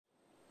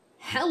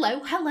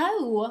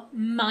Hello,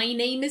 my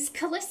name is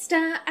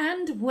Callista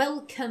and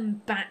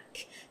welcome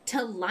back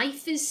to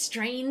Life is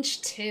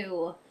Strange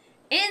 2.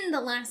 In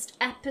the last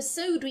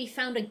episode we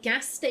found a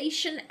gas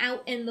station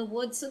out in the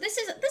woods, so this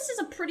is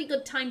a pretty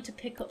good time to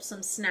pick up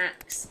some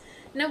snacks.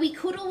 Now we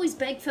could always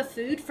beg for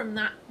food from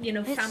that, family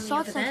over there. It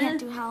sucks I can't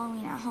do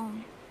Halloween at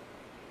home.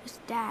 It's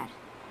Dad.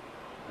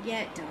 Yeah,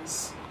 it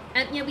does.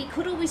 And yeah, we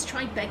could always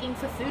try begging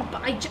for food,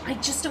 but I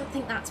just don't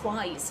think that's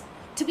wise.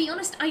 To be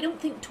honest, I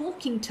don't think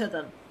talking to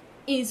them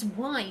is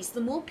wise. The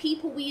more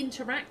people we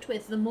interact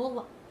with, the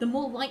more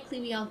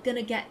likely we are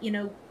gonna get,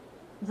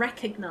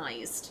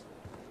 recognized.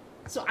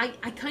 So I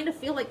kind of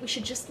feel like we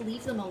should just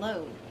leave them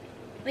alone.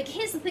 Like,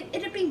 here's the thing,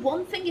 it'd be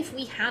one thing if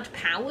we had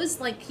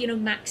powers, like,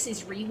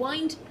 Max's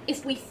rewind.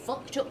 If we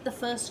fucked up the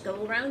first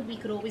go-around, we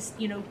could always,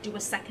 do a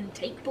second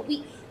take, but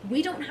we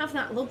don't have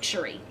that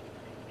luxury.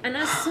 And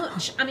as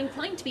such, I'm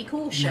inclined to be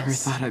cautious. Never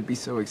thought I'd be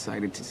so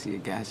excited to see a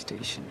gas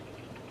station.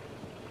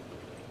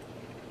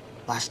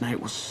 Last night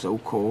was so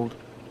cold,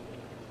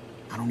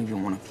 I don't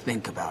even want to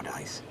think about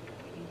ice.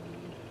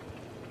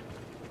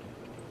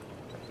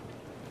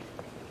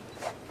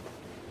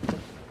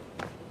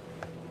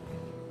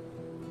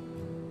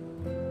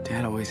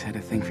 Dad always had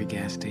a thing for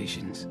gas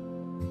stations.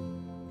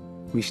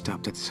 We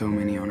stopped at so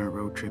many on our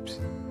road trips.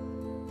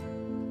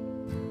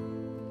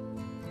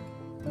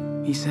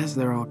 He says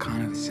they're all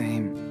kind of the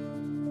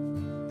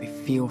same. They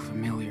feel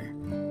familiar.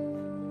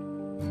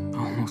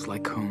 Almost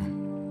like home.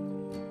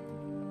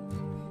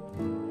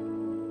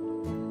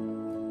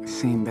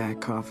 Same bad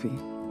coffee,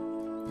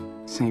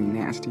 same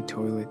nasty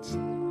toilets,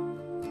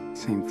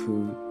 same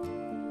food.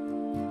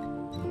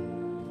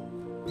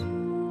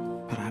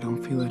 But I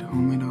don't feel at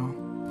home at all.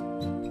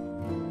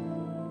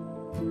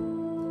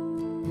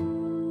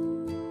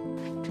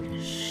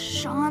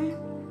 Sean,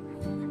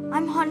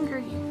 I'm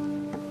hungry.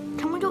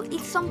 Can we go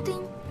eat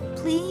something,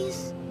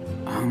 please?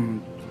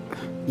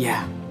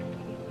 Yeah.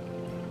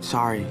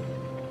 Sorry,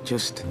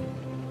 just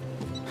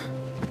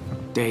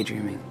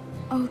daydreaming.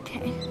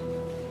 Okay.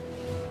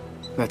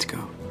 Let's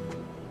go.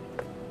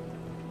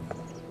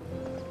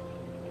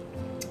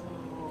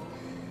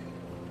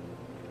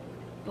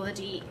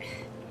 Buddy.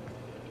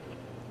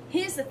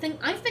 Here's the thing,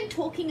 I've been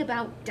talking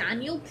about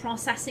Daniel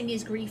processing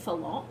his grief a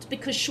lot,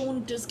 because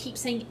Sean does keep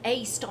saying,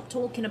 hey, stop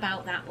talking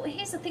about that. But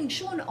here's the thing,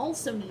 Sean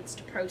also needs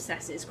to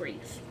process his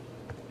grief.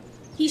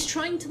 He's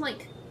trying to,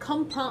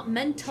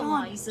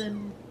 compartmentalize Sean,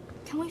 and...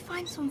 Can we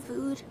find some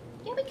food?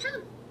 Yeah, we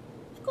can.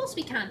 Of course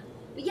we can.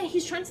 But yeah,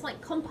 he's trying to,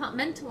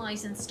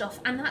 compartmentalize and stuff,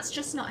 and that's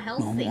just not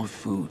healthy. No more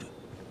food.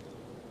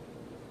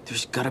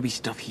 There's gotta be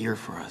stuff here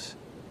for us.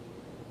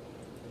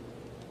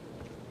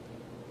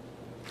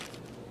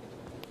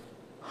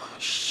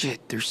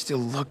 Shit, they're still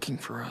looking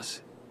for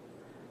us.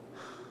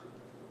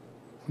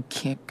 We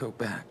can't go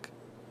back.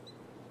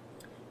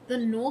 The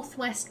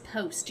Northwest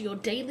Post, your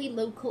daily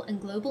local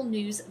and global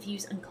news,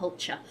 views and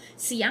culture.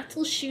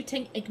 Seattle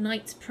shooting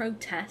ignites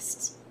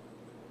protests.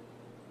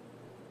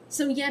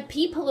 So yeah,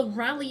 people are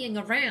rallying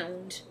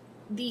around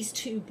these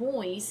two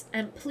boys,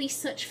 and police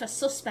search for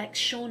suspects.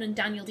 Sean and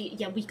Daniel.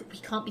 Yeah, we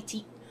can't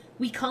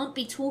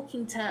be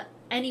talking to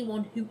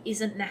anyone who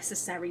isn't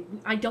necessary.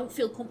 I don't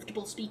feel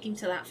comfortable speaking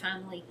to that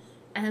family.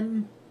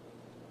 The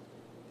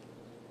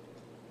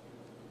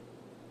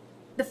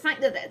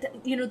fact that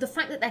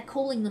they're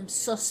calling them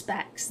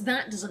suspects,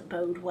 that doesn't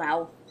bode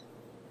well.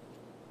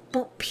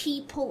 But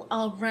people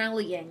are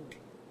rallying.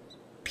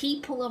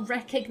 People are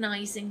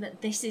recognizing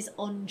that this is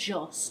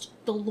unjust.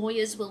 The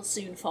lawyers will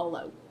soon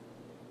follow.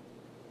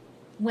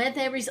 Where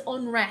there is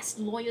unrest,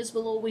 lawyers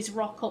will always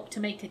rock up to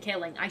make a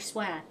killing, I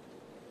swear.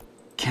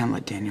 Can't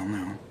let Daniel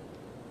know.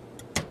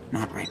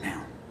 Not right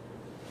now.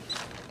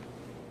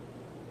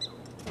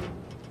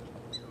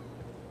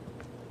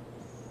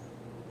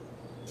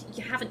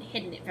 You haven't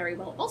hidden it very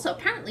well. Also,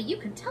 apparently you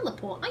can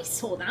teleport. I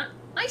saw that.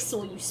 I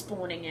saw you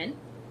spawning in.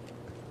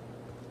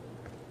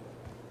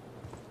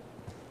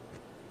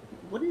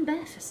 Wooden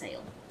bear for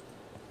sale.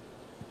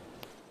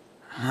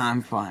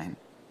 I'm fine.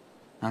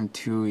 I'm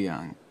too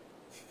young.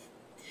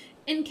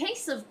 In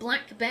case of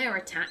black bear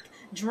attack,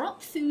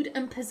 drop food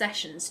and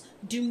possessions.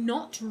 Do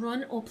not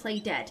run or play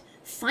dead.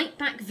 Fight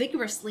back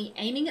vigorously,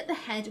 aiming at the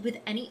head with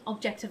any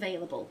object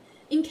available.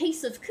 In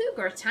case of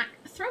cougar attack,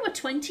 throw a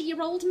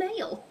 20-year-old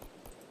male.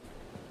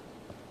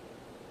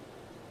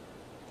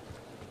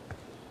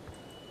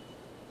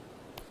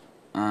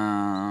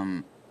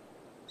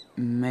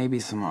 Maybe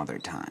some other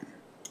time.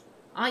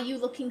 Are you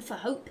looking for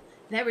hope?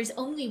 There is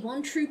only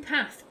one true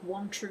path,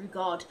 one true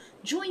God.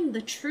 Join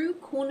the True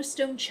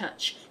Cornerstone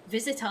Church.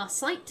 Visit our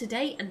site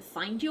today and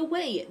find your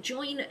way.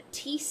 Join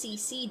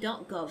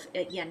tcc.gov.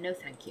 Yeah, no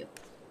thank you.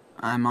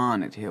 I'm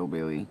on it,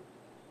 hillbilly.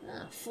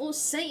 For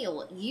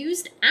sale.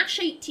 Used Ash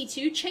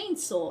 82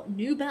 chainsaw.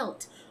 New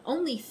belt.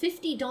 Only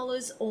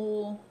 $50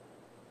 or...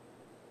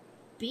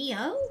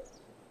 BO?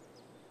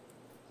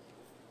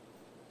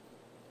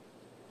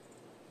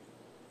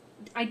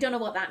 I don't know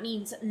what that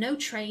means. No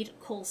trade.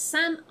 Call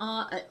Sam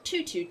R at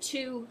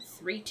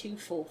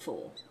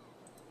 222-3244.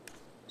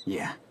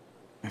 Yeah.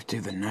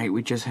 After the night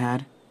we just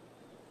had?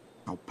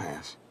 I'll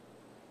pass.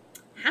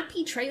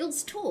 Happy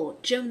Trails Tour.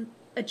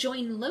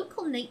 Join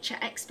local nature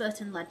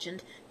expert and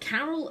legend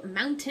Carol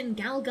Mountain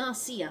Gal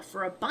Garcia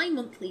for a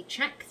bi-monthly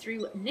trek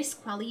through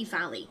Nisqually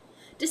Valley.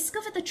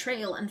 Discover the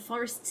trail and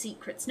forest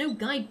secrets no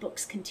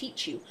guidebooks can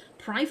teach you.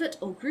 Private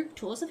or group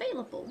tours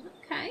available.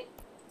 Okay.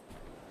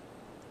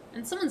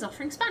 And someone's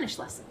offering Spanish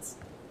lessons.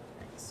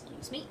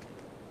 Excuse me.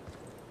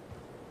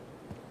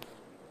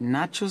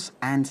 Nachos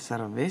and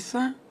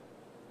cerveza?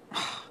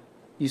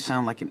 You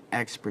sound like an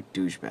expert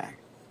douchebag.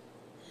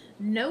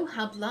 No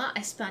habla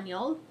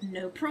español,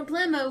 no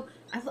problemo.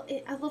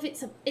 I love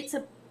it's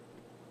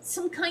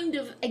some kind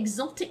of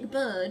exotic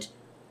bird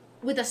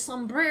with a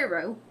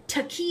sombrero,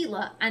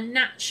 tequila, and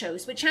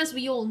nachos, which, as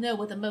we all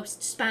know, are the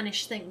most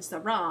Spanish things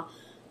there are.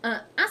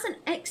 As an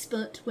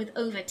expert with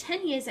over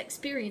 10 years'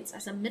 experience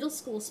as a middle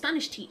school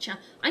Spanish teacher,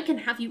 I can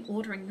have you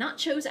ordering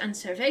nachos and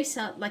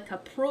cerveza like a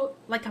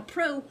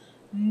pro,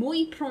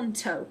 muy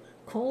pronto.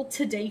 Call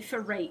today for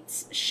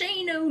rates.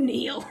 Shane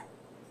O'Neill.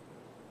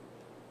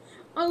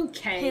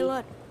 Okay. Hey,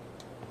 look.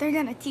 They're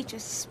gonna teach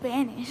us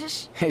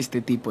Spanish.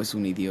 Este tipo es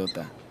un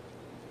idiota.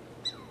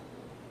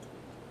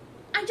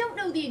 I don't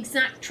know the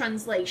exact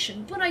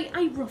translation, but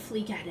I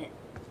roughly get it.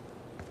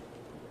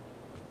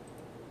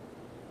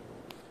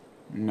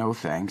 No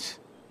thanks.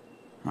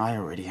 I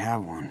already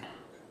have one.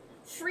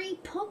 Free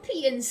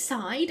puppy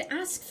inside.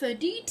 Ask for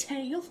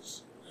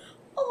details.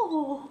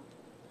 Oh,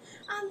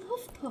 I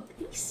love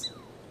puppies.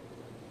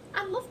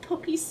 I love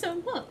puppies so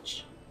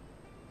much.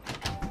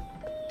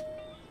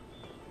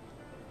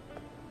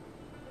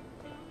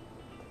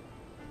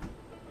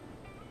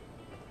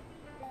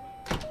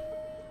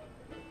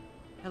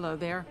 Hello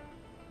there.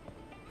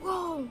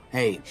 Whoa!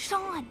 Hey.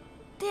 Sean,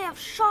 they have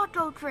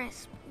Choco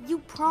Crisp. You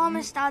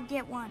promised I'd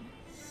get one.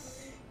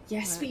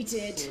 Yes, we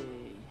did. See.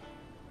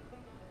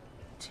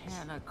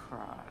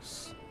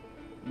 Tannacross.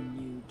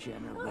 New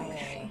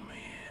generation. Oh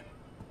man,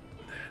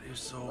 that is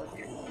so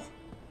cool.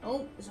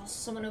 Oh, there's also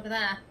someone over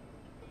there.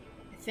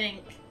 I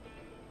think.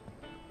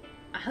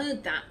 I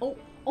heard that. Oh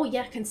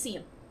yeah, I can see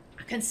him.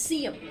 I can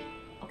see him.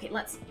 Okay,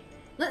 let's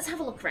have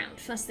a look around.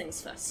 First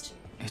things first.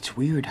 It's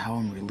weird how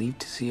I'm relieved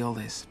to see all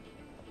this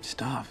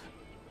stuff.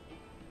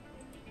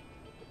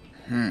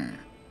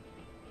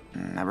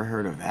 Never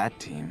heard of that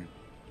team.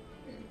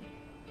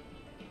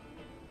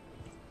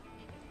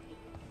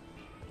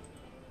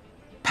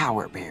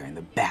 Power Bear in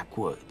the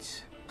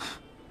backwoods.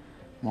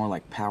 More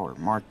like power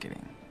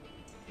marketing.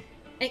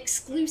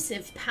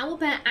 Exclusive Power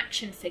Bear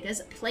action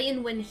figures. Play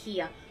and win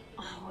here.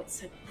 Oh,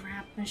 it's a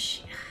grab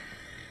machine.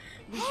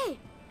 Hey,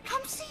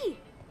 come see.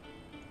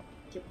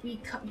 We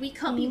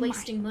can't be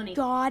wasting money.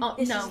 God, oh,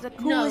 this no, is the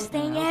coolest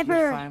thing I hope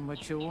ever. you find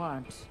what you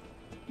want.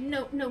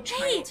 No, Hey,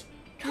 child.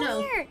 come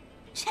no. here.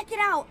 Check it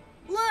out.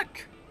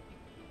 Look.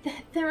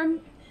 They're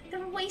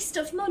a waste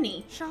of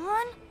money.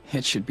 Sean?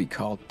 It should be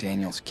called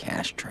Daniel's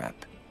Cash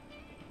Trap.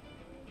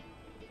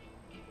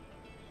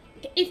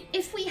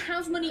 If we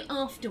have money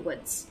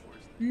afterwards,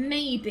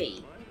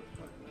 maybe.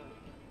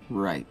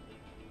 Right.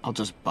 I'll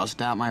just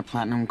bust out my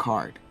platinum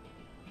card.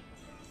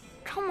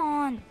 Come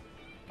on.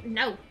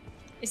 No,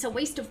 it's a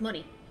waste of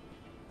money.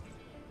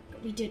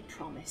 But we did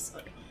promise.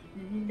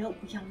 No,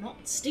 we are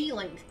not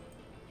stealing.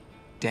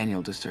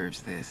 Daniel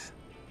deserves this.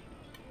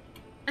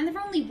 And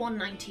they're only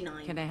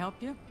 $1.99. Can I help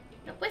you?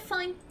 No, we're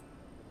fine.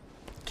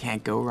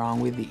 Can't go wrong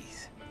with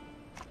these.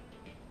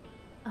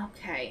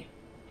 Okay.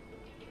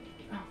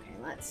 Okay,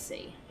 let's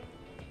see.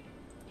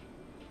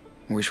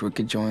 Wish we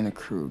could join the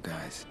crew,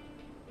 guys.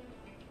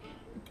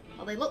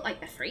 Well, they look like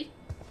they're free.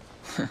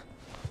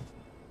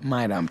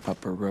 Might ump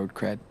up our road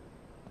cred.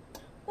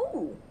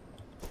 Ooh.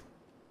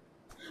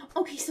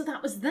 Okay, so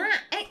that was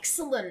that.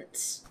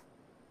 Excellent.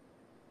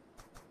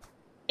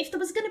 If there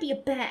was going to be a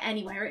bear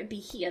anywhere, it would be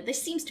here.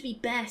 This seems to be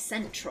Bear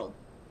Central.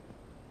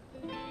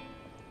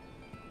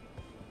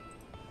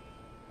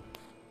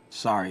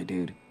 Sorry,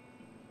 dude.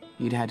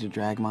 You'd had to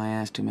drag my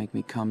ass to make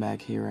me come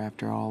back here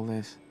after all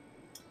this.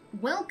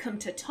 Welcome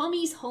to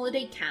Tommy's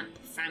Holiday Camp.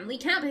 Family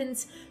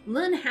cabins.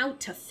 Learn how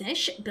to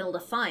fish, build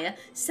a fire,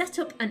 set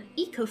up an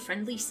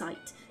eco-friendly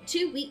site.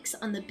 2 weeks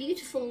on the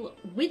beautiful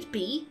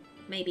Whidbey,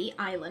 maybe,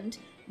 island,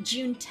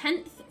 June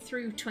 10th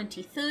through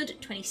 23rd,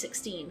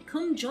 2016.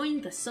 Come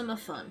join the summer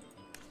fun.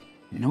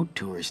 No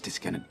tourist is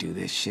gonna do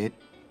this shit.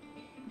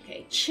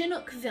 Okay,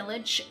 Chinook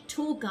Village,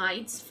 tour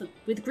guides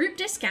with group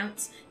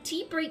discounts,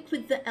 tea break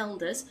with the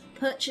elders,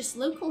 purchase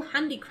local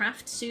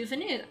handicraft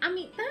souvenirs. I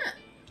mean, that...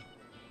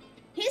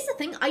 Here's the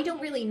thing, I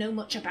don't really know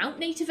much about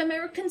Native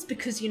Americans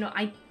because, you know,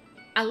 I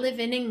live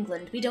in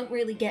England. We don't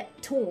really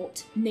get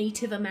taught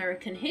Native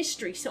American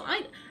history, so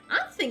I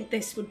think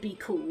this would be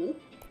cool.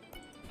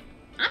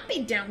 I'd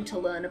be down to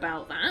learn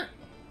about that.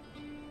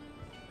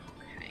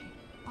 Okay.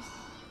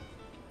 Oh,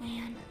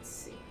 man. Let's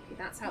see.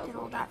 That's how Look at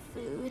all that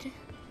food.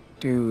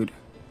 Dude.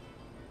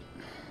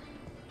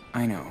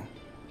 I know.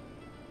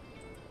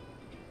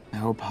 I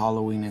hope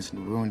Halloween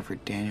isn't ruined for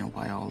Daniel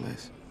by all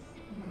this.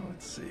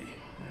 Let's see.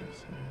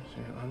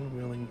 They're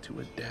unwilling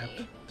to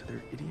adapt to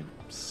their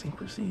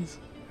idiosyncrasies.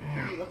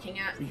 What are you looking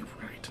at? You're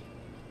right.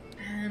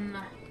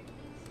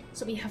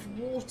 So we have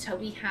water,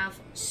 we have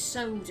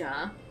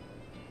soda,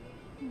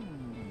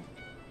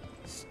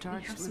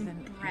 Starts we have with some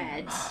an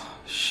bread.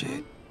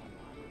 Shit.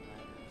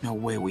 No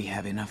way we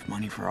have enough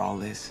money for all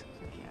this.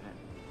 Forget it.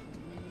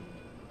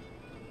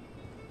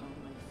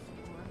 Only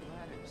 4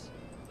 letters.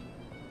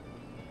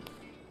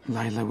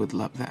 Lila would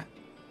love that.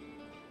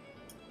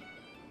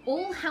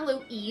 All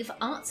Hallow Eve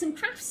Arts and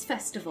Crafts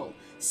Festival,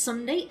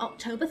 Sunday,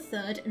 October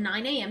 3rd,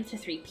 9 AM to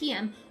 3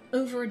 PM.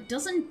 Over a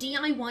dozen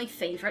DIY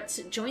favourites.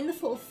 Join the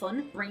full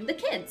fun, bring the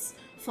kids.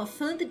 For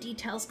further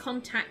details,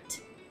 contact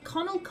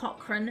Connell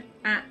Cochran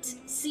at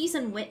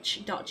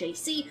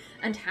seasonwitch.jc,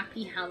 and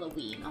happy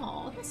Halloween.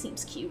 Aw, that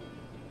seems cute.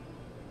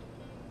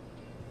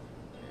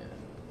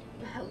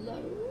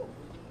 Hello?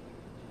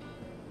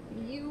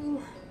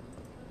 You...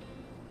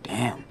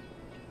 Damn.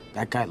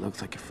 That guy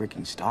looks like a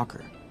freaking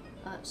stalker.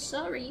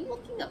 Sir, are you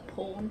looking at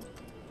porn?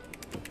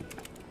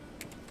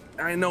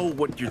 I know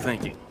what you're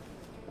thinking.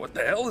 What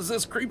the hell is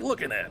this creep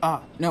looking at?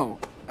 No.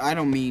 I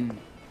don't mean...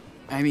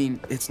 I mean...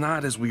 It's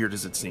not as weird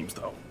as it seems,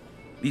 though.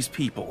 These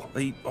people,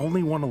 they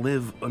only want to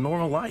live a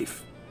normal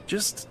life.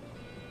 Just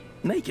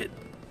naked.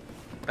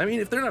 I mean,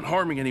 if they're not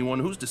harming anyone,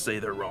 who's to say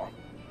they're wrong?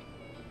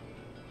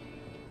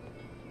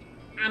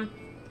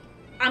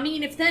 I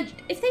mean, if they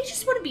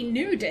just want to be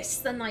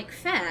nudists, then, like,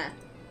 fair.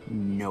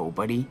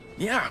 Nobody?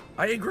 Yeah,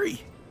 I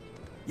agree.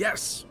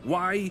 Yes,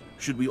 why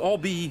should we all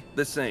be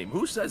the same?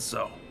 Who says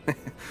so?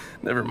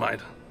 Never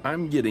mind.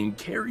 I'm getting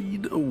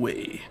carried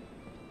away.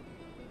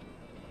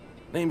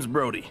 Name's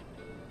Brody.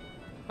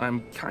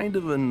 I'm kind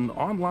of an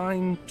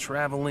online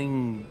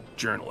traveling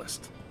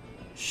journalist.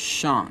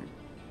 Sean.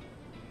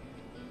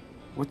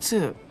 What's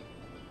a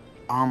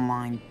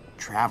online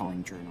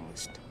traveling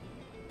journalist?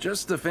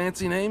 Just a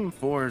fancy name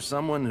for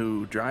someone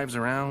who drives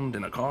around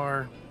in a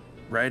car,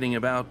 writing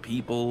about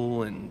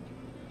people and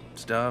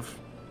stuff.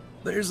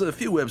 There's a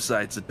few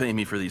websites that pay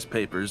me for these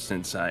papers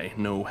since I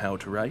know how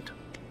to write.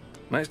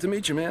 Nice to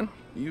meet you, man.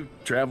 You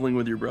traveling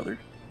with your brother?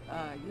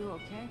 You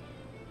okay?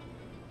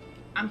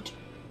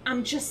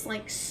 I'm just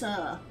like,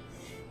 sir.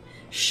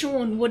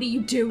 Sean, what are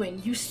you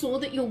doing? You saw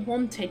that you're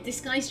wanted.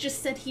 This guy's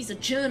just said he's a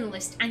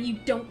journalist and you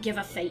don't give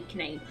a fake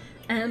name.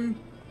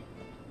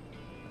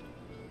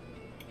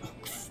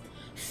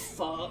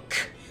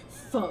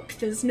 Fuck,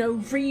 there's no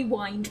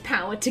rewind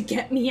power to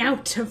get me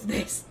out of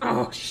this.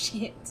 Oh,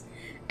 shit.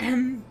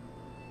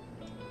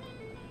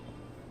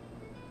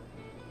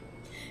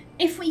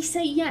 If we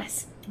say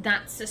yes,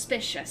 that's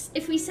suspicious.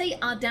 If we say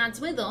our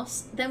dad's with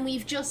us, then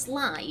we've just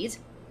lied.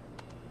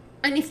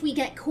 And if we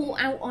get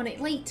caught out on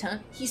it later,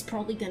 he's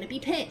probably going to be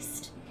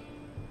pissed.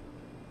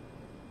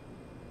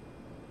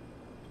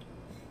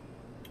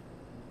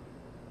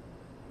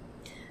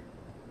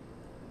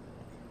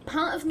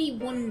 Part of me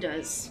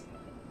wonders...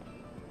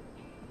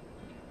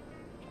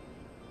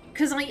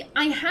 Because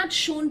I had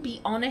Sean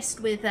be honest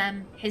with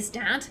his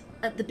dad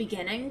at the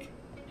beginning.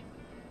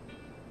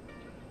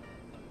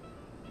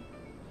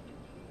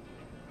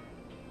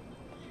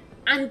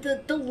 And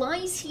the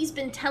lies he's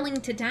been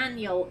telling to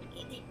Daniel,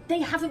 they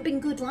haven't been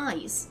good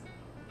lies.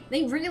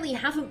 They really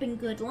haven't been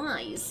good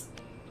lies.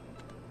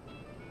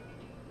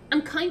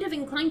 I'm kind of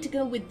inclined to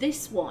go with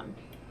this one.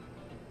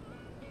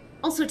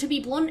 Also, to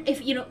be blunt,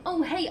 if, you know,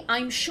 oh, hey,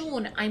 I'm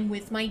Sean, I'm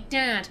with my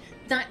dad,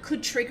 that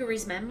could trigger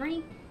his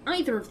memory.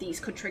 Either of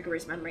these could trigger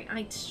his memory.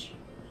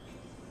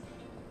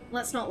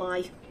 Let's not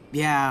lie.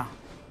 Yeah,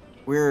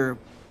 we're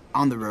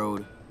on the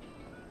road,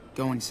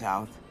 going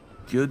south.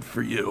 Good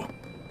for you.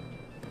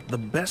 The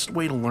best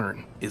way to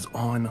learn is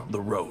on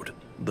the road.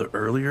 The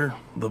earlier,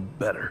 the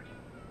better.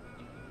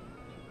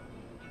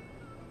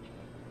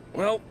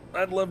 Well,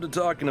 I'd love to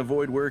talk and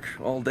avoid work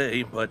all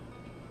day, but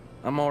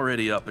I'm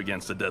already up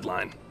against a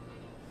deadline.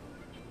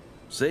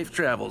 Safe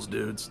travels,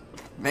 dudes.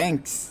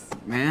 Thanks,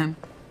 man.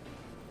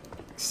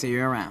 See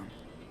you around.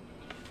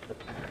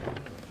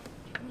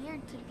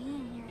 Weird to be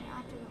in here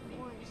after the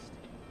forest.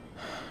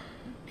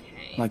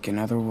 Okay. Like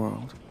another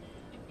world.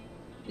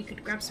 We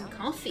could grab some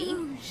coffee.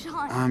 Ooh,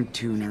 Sean. I'm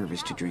too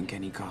nervous to drink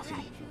any coffee.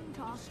 Raccoon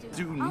costume.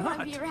 Do I wanna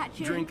not be a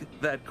raccoon. drink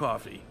that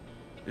coffee,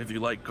 if you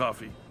like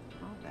coffee.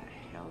 How the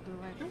hell do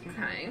I figure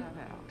Okay.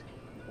 that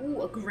out?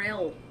 Ooh, a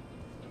grill.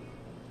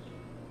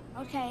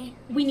 Okay.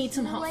 We need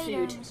some See you hot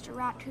later, food. Mr.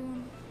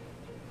 Raccoon.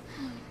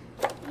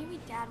 Maybe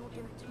Dad will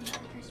give it to me for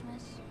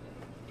Christmas.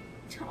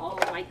 Oh,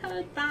 I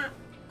heard that.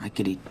 I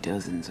could eat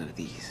dozens of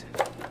these.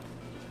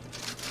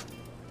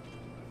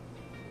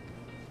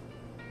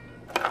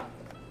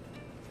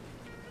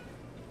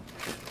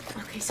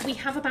 Okay, so we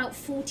have about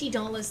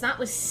 $40. That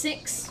was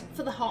 $6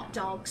 for the hot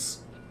dogs.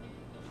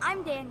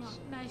 I'm Daniel.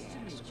 Nice to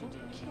meet you.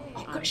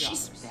 Oh, I'm God,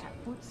 she's...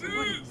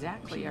 What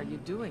exactly are you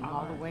doing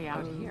all the way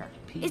out here?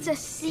 It's a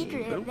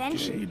secret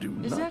adventure. Okay, do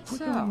Is not that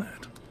click so? on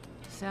that.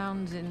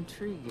 Sounds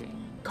intriguing.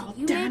 God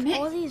You damn made it.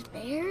 all these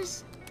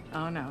bears?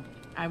 Oh no,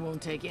 I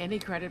won't take any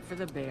credit for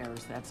the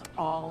bears. That's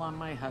all on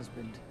my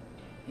husband.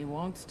 He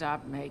won't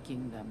stop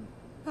making them.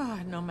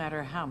 No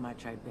matter how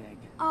much I beg.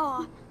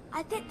 Aw,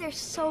 I think they're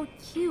so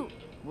cute.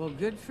 Well,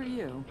 good for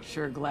you.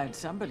 Sure glad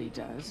somebody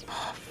does.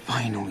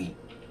 Finally.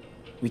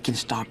 We can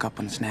stock up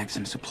on snacks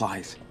and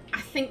supplies.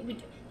 I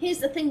think here's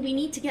the thing, we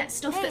need to get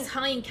stuff Hey, that's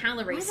high in What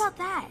calories. about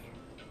that?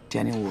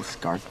 Daniel will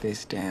scarf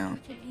this down.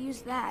 Could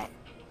use that.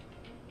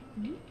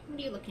 What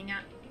are you looking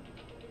at?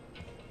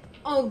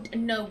 Oh,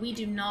 no, we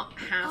do not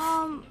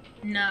have...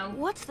 No.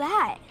 What's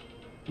that?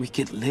 We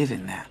could live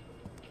in that.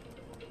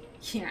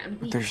 Yeah, and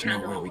we But there's no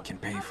way cannot. we can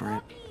pay for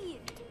it.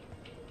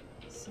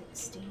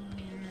 16...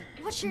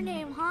 What's your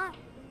name, huh?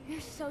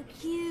 You're so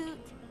cute.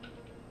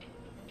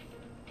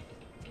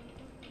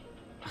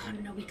 Oh,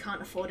 no, we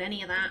can't afford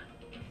any of that.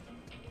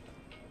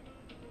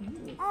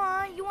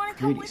 Aw, you want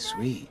to come Pretty with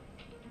sweet.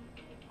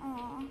 us?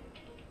 Aw.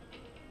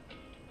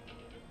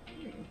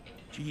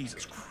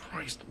 Jesus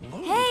Christ,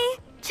 load. Hey,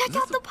 check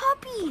out the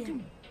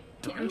puppy.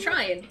 Yeah, I'm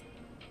trying.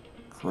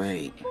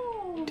 Great.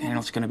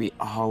 Daniel's gonna be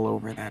all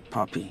over that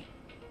puppy.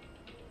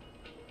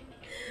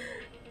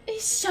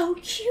 It's so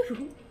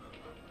cute.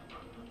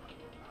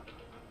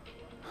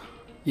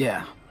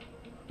 Yeah,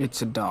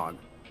 it's a dog.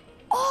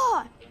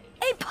 Oh,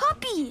 a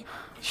puppy.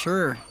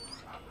 Sure.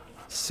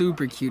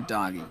 Super cute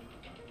doggy.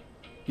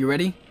 You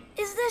ready?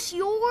 Is this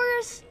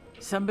yours?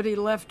 Somebody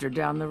left her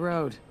down the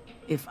road.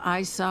 If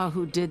I saw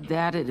who did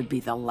that, it'd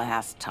be the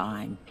last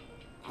time.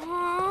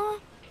 Aw,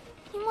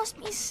 he must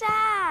be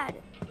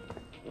sad.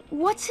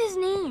 What's his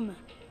name?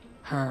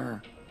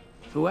 Her.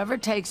 Whoever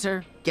takes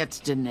her gets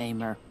to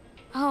name her.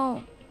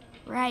 Oh,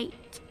 right.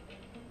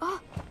 Oh,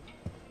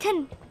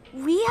 can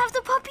we have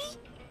the puppy?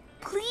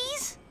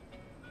 Please?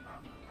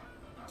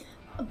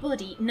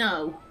 Buddy,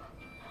 no.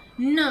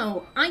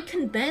 No, I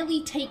can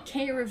barely take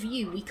care of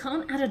you. We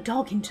can't add a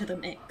dog into the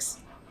mix.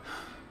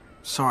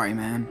 Sorry,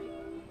 man.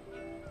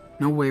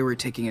 No way we're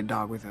taking a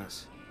dog with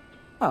us.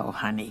 Oh,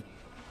 honey.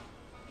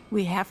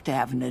 We have to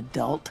have an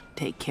adult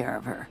take care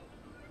of her.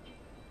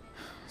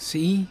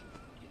 See?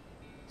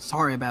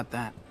 Sorry about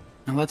that.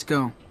 Now let's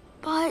go.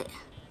 But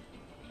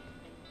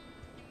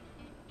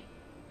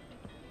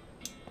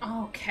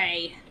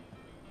Okay.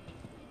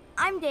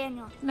 I'm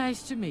Daniel.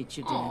 Nice to meet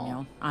you,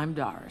 Daniel. I'm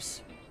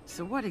Doris.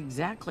 So what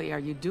exactly are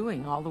you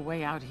doing all the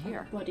way out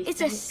here? Buddy,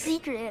 It's a think.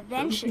 secret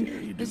adventure.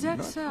 Is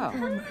that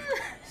so?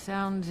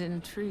 Sounds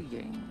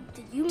intriguing.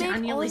 Did you make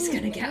Daniel all is these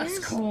gonna get us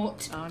bears?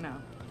 caught. Oh, no.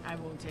 I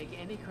won't take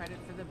any credit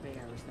for the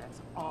bears.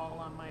 That's all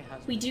on my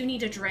husband. We do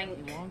need a drink.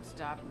 He won't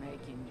stop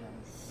making them.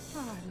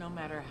 Oh, no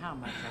matter how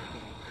much I do.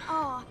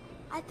 Oh,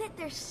 I think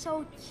they're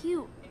so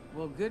cute.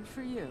 Well, good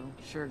for you.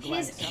 Sure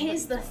glad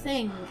Here's the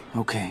thing.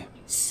 Okay,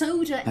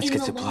 Soda let's in get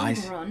the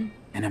supplies long run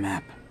and a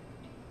map.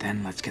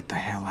 Then let's get the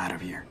hell out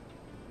of here.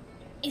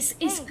 is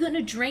Hey,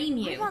 gonna drain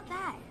What you. about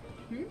that?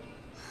 Hmm?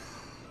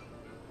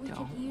 We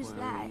Don't could use worry.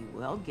 that.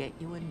 We'll get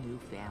you a new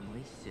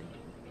family soon.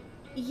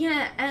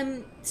 Yeah,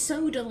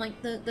 soda,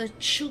 like the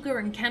sugar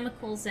and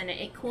chemicals in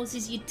it, it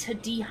causes you to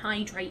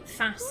dehydrate Who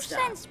faster.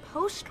 sends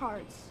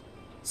postcards?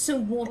 So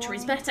water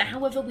is Boring. better,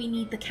 however we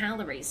need the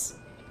calories.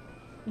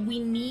 We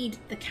need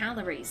the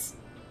calories.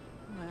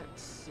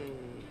 Let's see.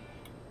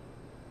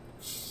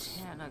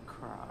 10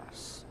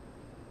 across.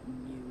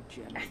 New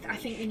generation. I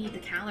think we need the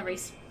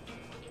calories.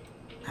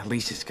 At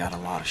least it's got a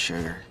lot of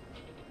sugar.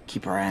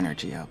 Keep our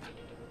energy up.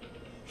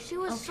 She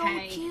was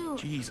Okay. so cute.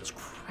 Jesus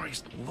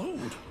Christ,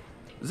 load.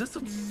 Is this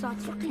a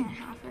Sucks we fucking can't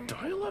have her.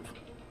 dial-up?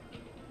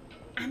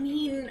 I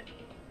mean,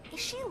 Is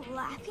she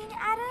laughing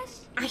at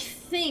us? I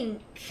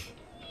think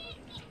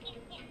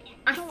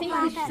Don't with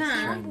laugh at that,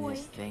 Sam. Turn boy.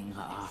 this thing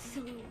off.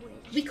 Silly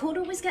witch. we could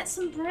always get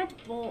some bread,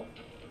 but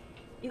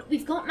you know,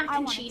 we've got mac I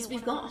and wanna cheese, get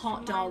we've one of got those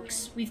hot for my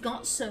dogs, room. we've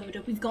got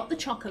soda, we've got the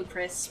Choco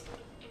Crisp.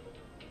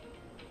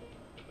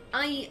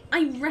 I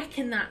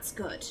reckon that's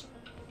good.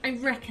 I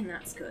reckon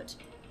that's good.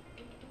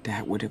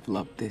 Dad would have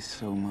loved this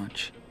so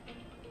much.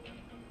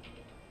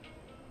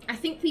 I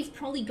think we've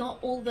probably got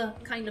all the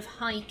kind of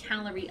high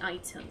calorie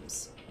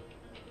items.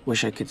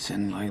 Wish I could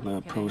send Lila a Can I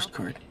help you?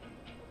 postcard.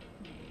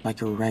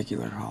 Like a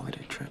regular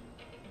holiday trip.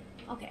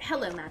 Okay,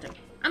 hello, madam.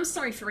 I'm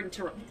sorry for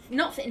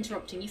not for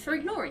interrupting you, for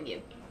ignoring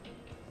you.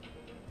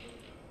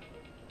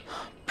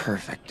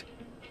 Perfect.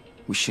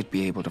 We should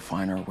be able to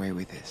find our way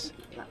with this.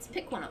 Let's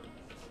pick one up.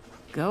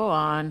 Go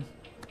on.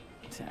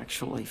 It's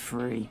actually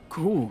free.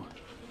 Cool.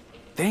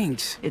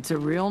 Thanks. It's a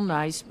real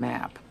nice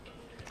map.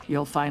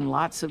 You'll find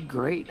lots of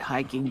great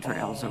hiking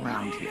trails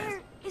around here.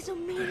 Bear is That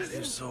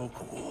amazing. is so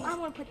cool. I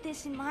want to put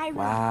this in my room. Go,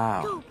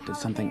 Wow. Did Power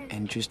something Bear.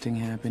 interesting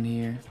happen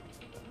here?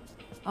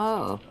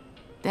 Oh,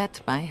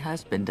 that's my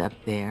husband up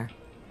there.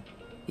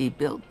 He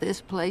built this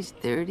place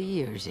 30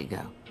 years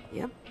ago.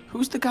 Yep,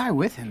 Who's the guy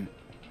with him?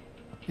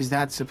 Is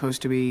that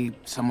supposed to be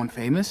someone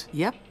famous?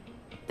 yep.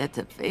 That's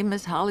a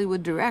famous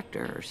Hollywood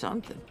director or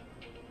something.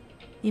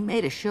 He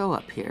made a show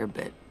up here,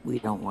 but we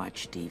don't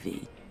watch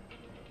TV.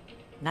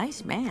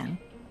 Nice man.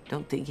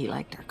 Don't think he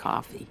liked our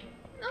coffee.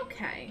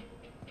 Okay.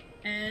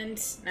 And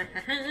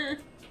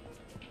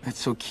That's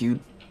so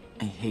cute.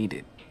 I hate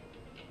it.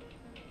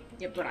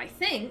 yeah, but I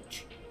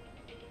think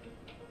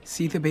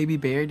See the baby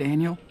bear,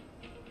 Daniel?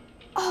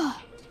 Oh,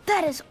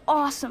 that is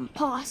awesome,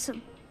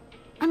 possum.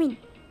 I mean,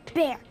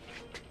 bear.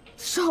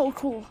 So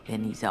cool.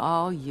 Then he's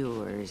all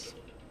yours.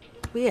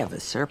 We have a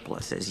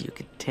surplus, as you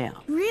can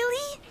tell.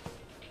 Really?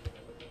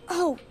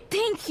 Oh,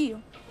 thank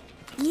you.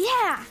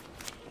 Yeah.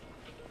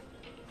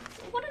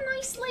 What a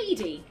nice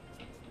lady.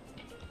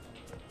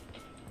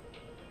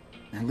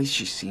 At least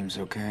she seems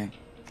okay.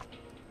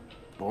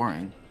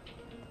 Boring,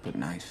 but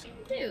nice.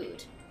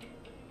 Dude.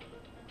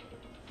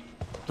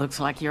 Looks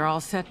like you're all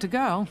set to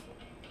go.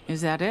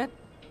 Is that it?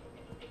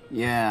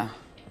 Yeah,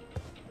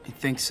 I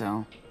think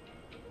so.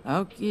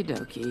 Okie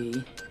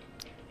dokie.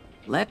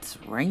 Let's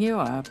ring you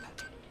up.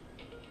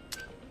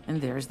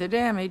 And there's the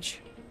damage.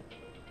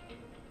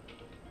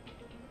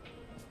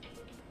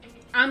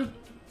 I'm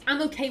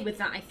okay with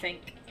that, I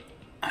think.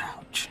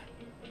 Ouch.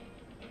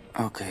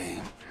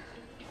 Okay.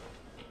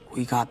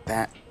 We got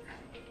that.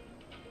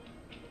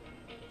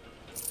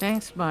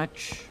 Thanks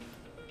much.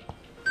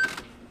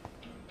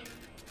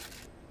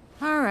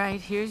 All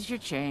right, here's your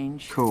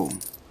change. Cool.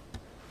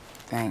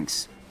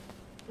 Thanks.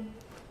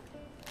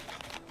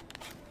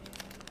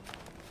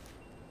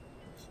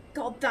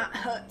 God, that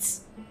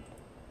hurts.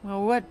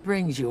 Well, what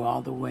brings you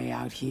all the way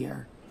out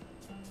here?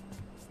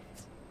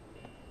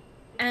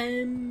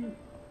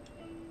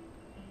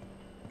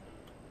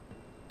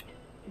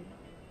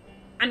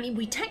 I mean,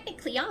 we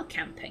technically are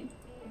camping.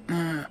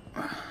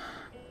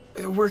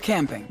 We're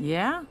camping.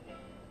 Yeah?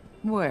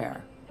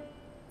 Where?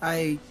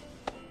 I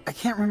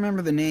can't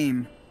remember the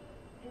name.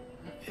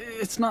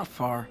 It's not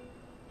far.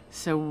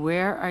 So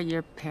where are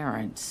your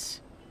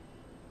parents?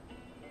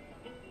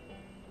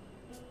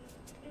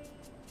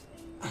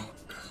 Oh,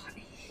 God.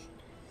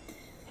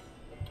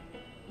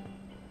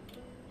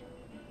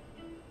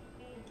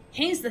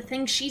 Here's the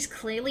thing, she's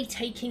clearly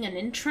taking an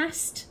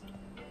interest.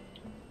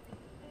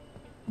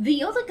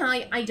 The other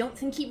guy, I don't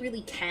think he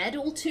really cared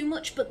all too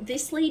much, but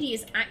this lady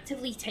is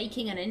actively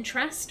taking an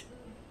interest.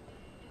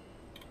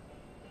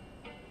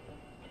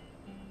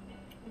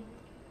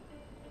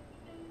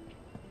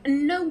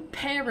 No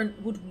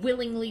parent would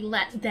willingly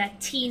let their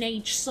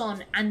teenage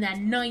son and their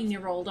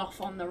 9-year-old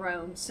off on their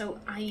own, so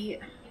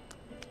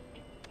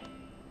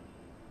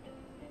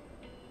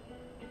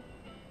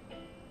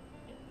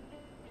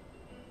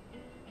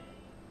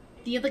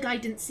The other guy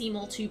didn't seem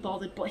all too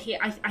bothered, but here,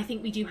 I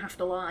think we do have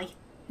to lie.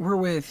 We're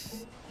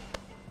with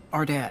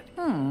our dad.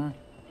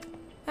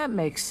 That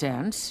makes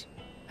sense.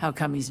 How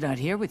come he's not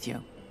here with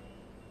you?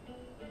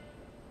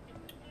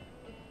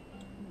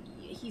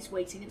 He's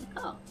waiting in the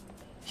car.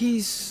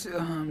 He's,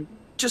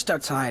 just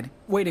outside,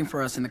 waiting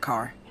for us in the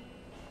car.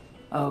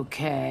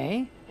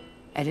 Okay.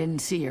 I didn't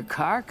see your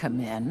car come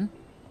in.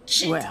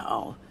 Shit.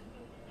 Well,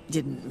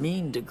 didn't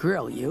mean to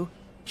grill you.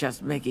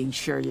 Just making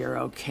sure you're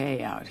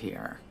okay out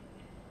here.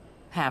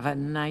 Have a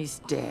nice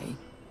day.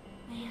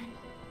 Man,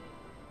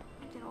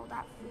 look at all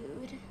that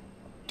food.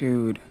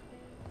 Dude.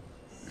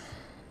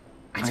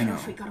 I don't know know.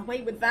 if we got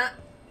away with that.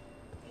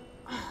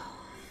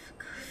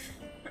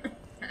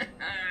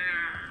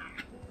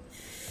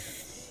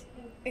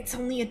 It's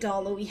only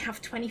 $1. We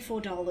have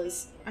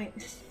 $24.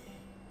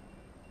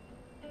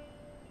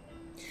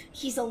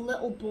 He's a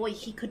little boy.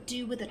 He could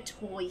do with a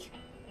toy.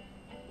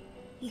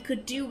 He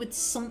could do with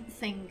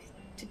something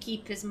to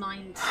keep his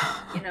mind,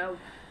 you know.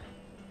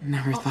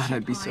 Never thought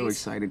I'd be so occupied.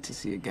 excited to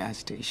see a gas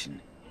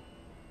station.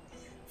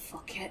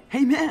 Fuck it.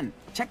 Hey man,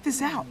 check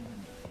this out.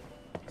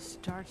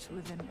 Starts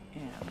with an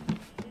M.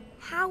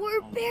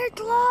 Howard Bear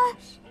Claw?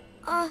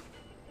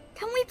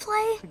 Can we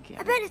play? Forget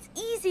I bet it's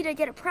easy to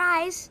get a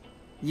prize.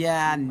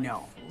 Yeah,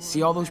 no.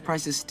 See all those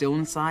prices still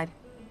inside?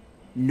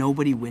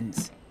 Nobody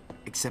wins,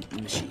 except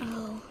the machine.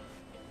 Oh.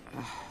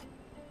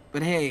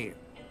 But hey,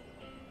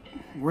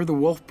 we're the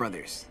Wolf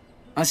Brothers.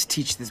 Us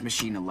teach this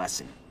machine a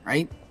lesson,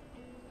 right?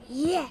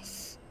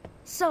 Yes.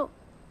 So,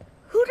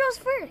 who goes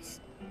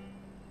first?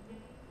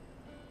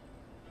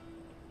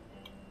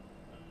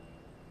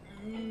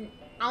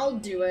 I'll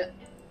do it.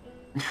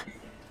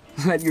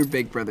 Let your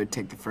big brother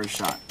take the first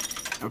shot,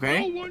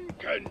 okay? No one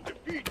can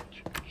defeat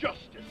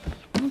justice.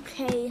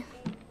 Okay,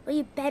 but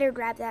you better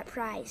grab that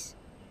prize.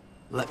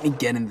 Let me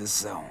get in the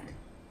zone.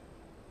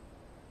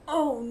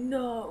 Oh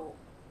no.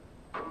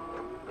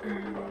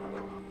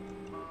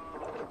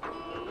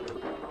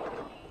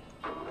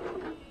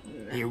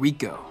 Here we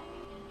go.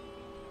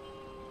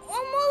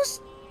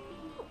 Almost.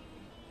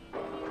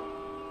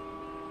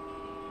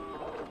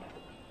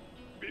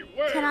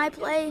 Beware Can I the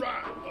play?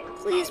 wrath of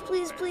Please, Alfred.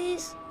 please,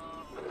 please.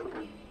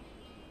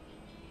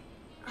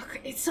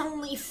 Okay, it's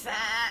only fair.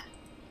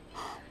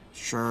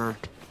 Sure,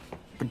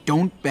 but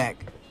don't beg.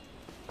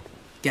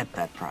 Get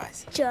that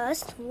prize.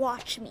 Just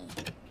watch me.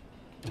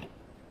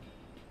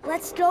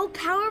 Let's go,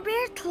 Power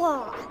Bear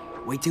Claw.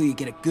 Wait till you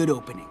get a good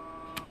opening.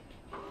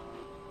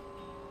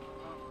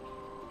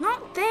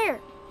 Not there.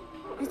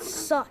 It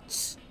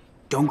sucks.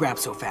 Don't grab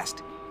so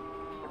fast.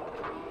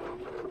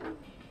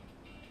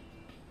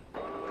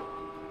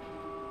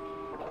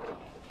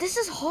 This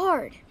is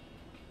hard.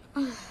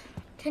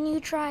 Can you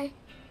try?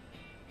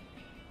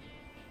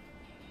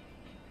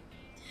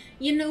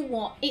 You know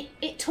what?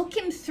 It took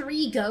him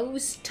 3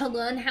 goes to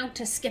learn how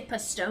to skip a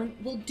stone.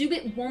 We'll do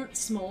it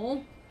once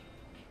more.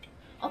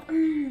 Oh,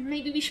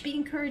 maybe we should be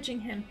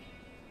encouraging him.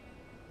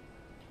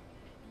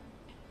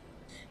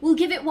 We'll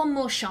give it one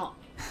more shot.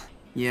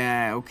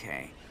 Yeah,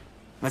 okay.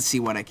 Let's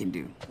see what I can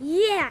do.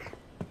 Yeah.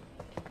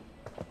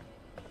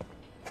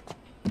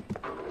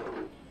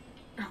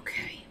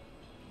 Okay.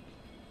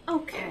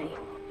 Okay.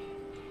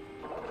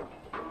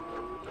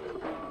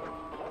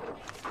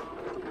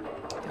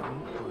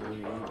 Don't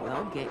worry,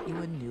 we'll get you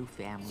a new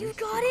family. You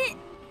got it?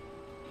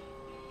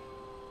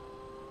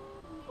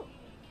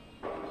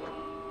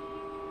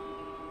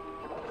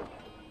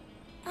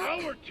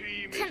 Our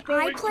team Can is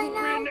going I play to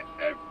now? win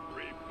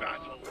every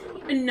battle.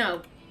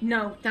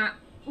 No, that...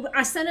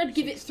 I said I'd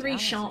give it 3 That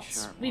was a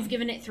shots. sharp We've one.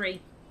 given it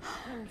 3.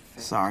 Perfect.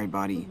 Sorry,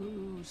 buddy.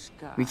 Blue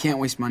sky. We can't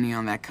waste money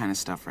on that kind of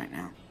stuff right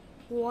now.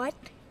 What?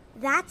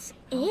 That's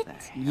How it? the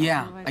hell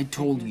Yeah, do I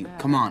told figure you. that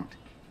Come out? on.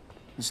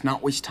 Let's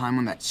not waste time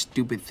on that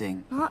stupid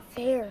thing. Not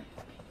fair.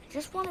 I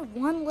just wanted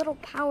one little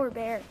power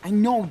bear. I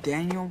know,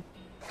 Daniel.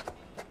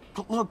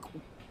 But look,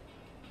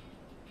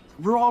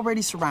 we're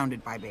already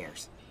surrounded by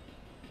bears.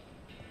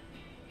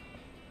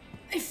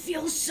 I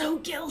feel so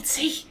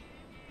guilty.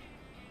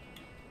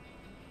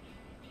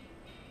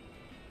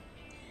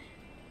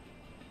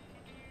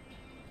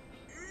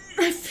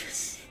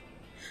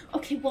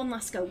 Okay, one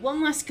last go.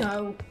 One last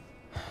go.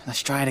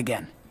 Let's try it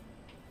again.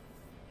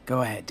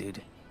 Go ahead,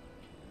 dude.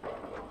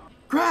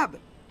 Grab!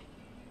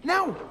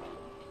 Now!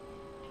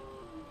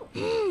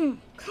 Come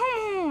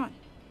on.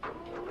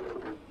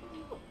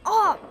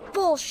 Oh,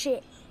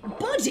 bullshit.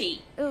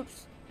 Buddy!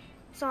 Oops.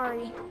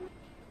 Sorry.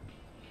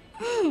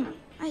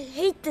 I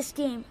hate this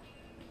game.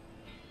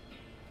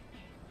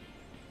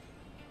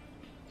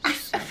 We've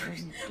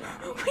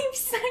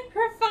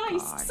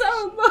sacrificed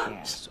so much.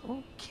 Yes,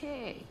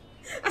 okay.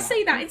 I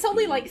say that, it's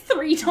only like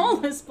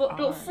 $3, but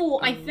or 4,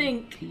 I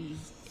think.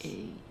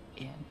 P-A-N-E.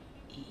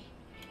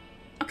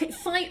 Okay,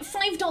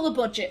 $5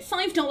 budget.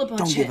 $5 budget.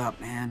 Don't give up,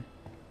 man.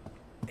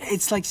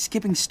 It's like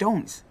skipping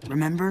stones,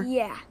 remember?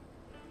 Yeah.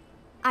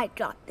 I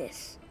got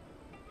this.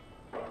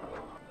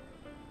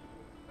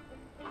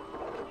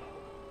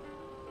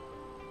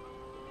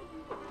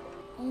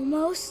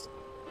 Almost.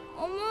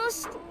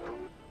 Almost.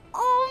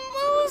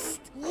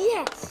 Almost!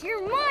 Yes,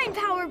 you're mine,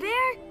 Power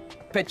Bear!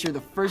 Bet you're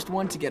the first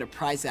one to get a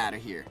prize out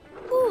of here.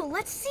 Ooh,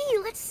 let's see,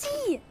 let's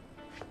see!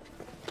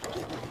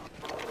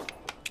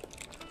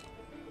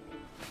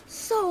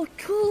 So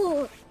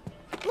cool!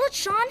 Look,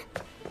 Sean!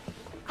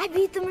 I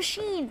beat the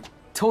machine!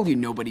 Told you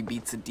nobody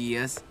beats a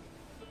Diaz.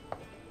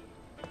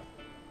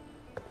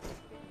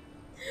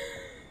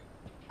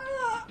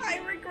 I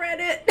regret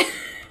it.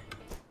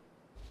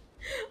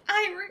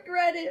 I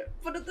regret it,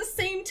 but at the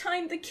same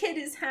time, the kid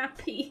is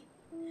happy.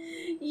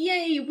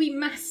 Yay, we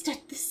mastered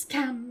the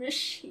scam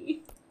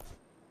machine.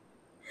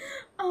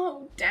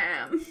 Oh,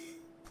 damn.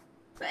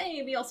 But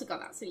hey, we also got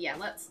that, so yeah,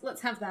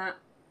 let's have that.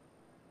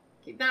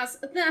 Okay,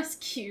 that's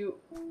cute.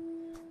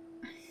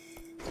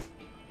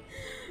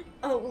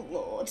 Oh,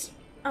 Lord.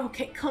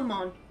 Okay, come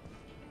on.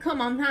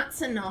 Come on,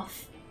 that's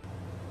enough.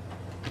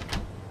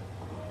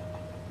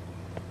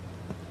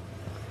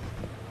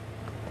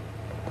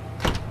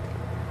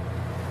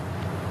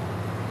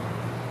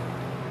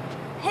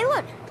 Hey,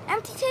 look!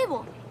 Empty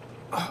table!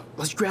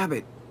 Let's grab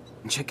it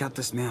and check out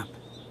this map.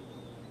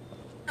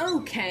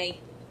 Okay.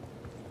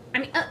 I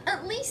mean,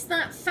 at least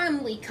that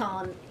family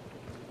can't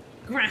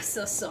grass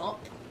us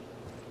up.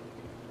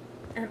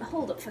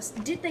 Hold up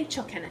first. Did they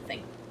chuck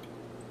anything?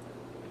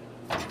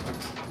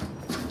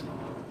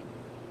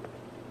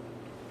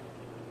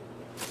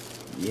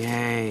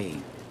 Yay.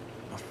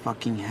 A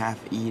fucking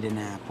half-eaten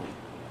apple.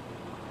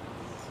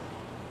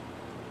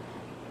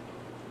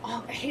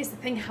 Oh, here's the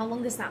thing. How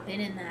long has that been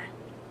in there?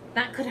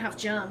 That could have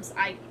germs.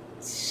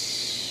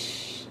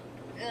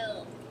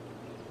 Ugh.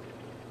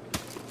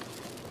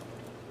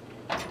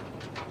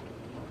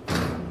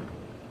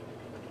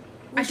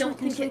 I don't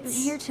think sleep in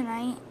it's... here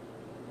tonight.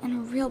 In a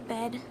real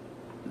bed.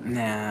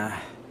 Nah.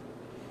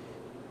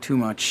 Too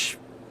much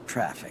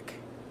traffic.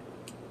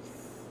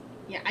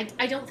 Yeah,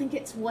 I don't think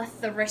it's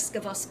worth the risk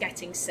of us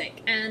getting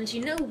sick. And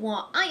you know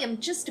what? I am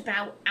just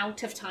about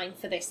out of time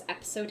for this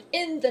episode.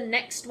 In the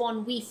next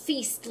one, we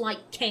feast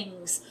like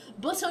kings.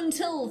 But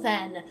until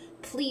then,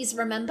 please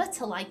remember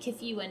to like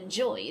if you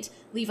enjoyed,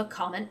 leave a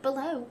comment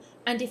below,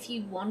 and if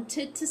you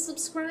wanted to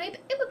subscribe,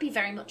 it would be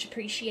very much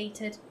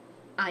appreciated.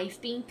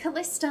 I've been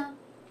Callista.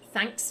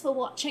 Thanks for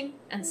watching,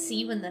 and see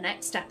you in the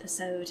next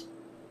episode.